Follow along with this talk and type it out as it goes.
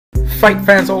fight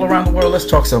fans all around the world, let's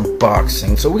talk some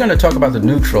boxing. So we're going to talk about the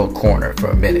neutral corner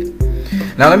for a minute.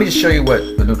 Now let me just show you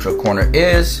what the neutral corner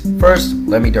is. First,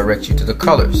 let me direct you to the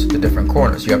colors, the different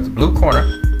corners. You have the blue corner.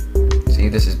 See,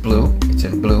 this is blue. It's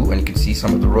in blue, and you can see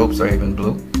some of the ropes are even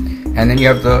blue. And then you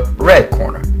have the red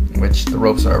corner, which the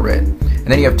ropes are red. And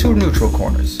then you have two neutral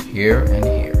corners, here and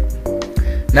here.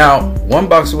 Now, one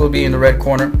boxer will be in the red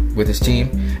corner with his team,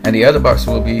 and the other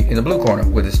boxer will be in the blue corner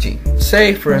with his team.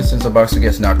 Say, for instance, a boxer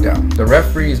gets knocked down. The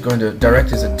referee is going to direct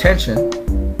his attention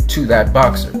to that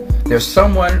boxer. There's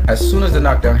someone, as soon as the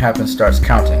knockdown happens, starts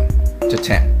counting to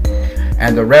 10.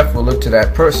 And the ref will look to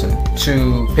that person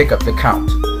to pick up the count.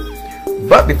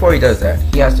 But before he does that,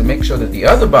 he has to make sure that the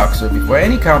other boxer, before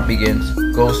any count begins,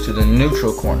 goes to the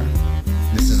neutral corner.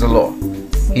 This is a law.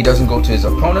 He doesn't go to his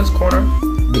opponent's corner,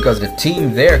 because the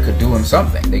team there could do him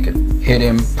something. They could hit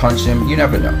him, punch him, you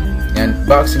never know. And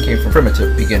boxing came from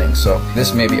primitive beginnings, so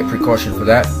this may be a precaution for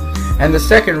that. And the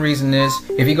second reason is,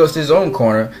 if he goes to his own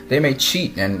corner, they may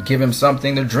cheat and give him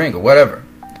something to drink or whatever.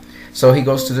 So he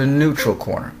goes to the neutral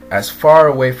corner, as far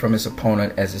away from his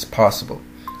opponent as is possible,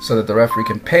 so that the referee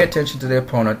can pay attention to the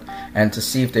opponent and to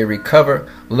see if they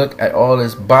recover, look at all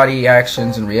his body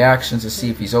actions and reactions to see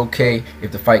if he's okay,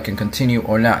 if the fight can continue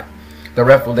or not. The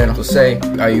ref will then also say,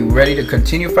 are you ready to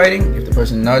continue fighting? If the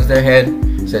person nods their head,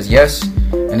 says yes,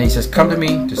 and then he says, come to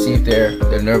me to see if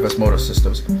their nervous motor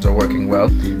systems are working well.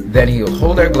 Then he will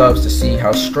hold their gloves to see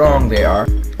how strong they are,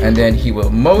 and then he will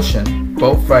motion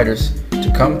both fighters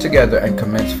to come together and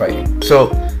commence fighting. So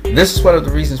this is one of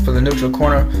the reasons for the neutral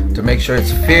corner, to make sure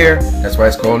it's fair. That's why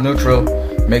it's called neutral.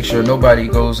 Make sure nobody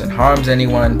goes and harms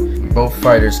anyone. Both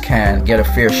fighters can get a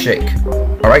fair shake.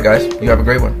 Alright guys, you have a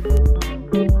great one.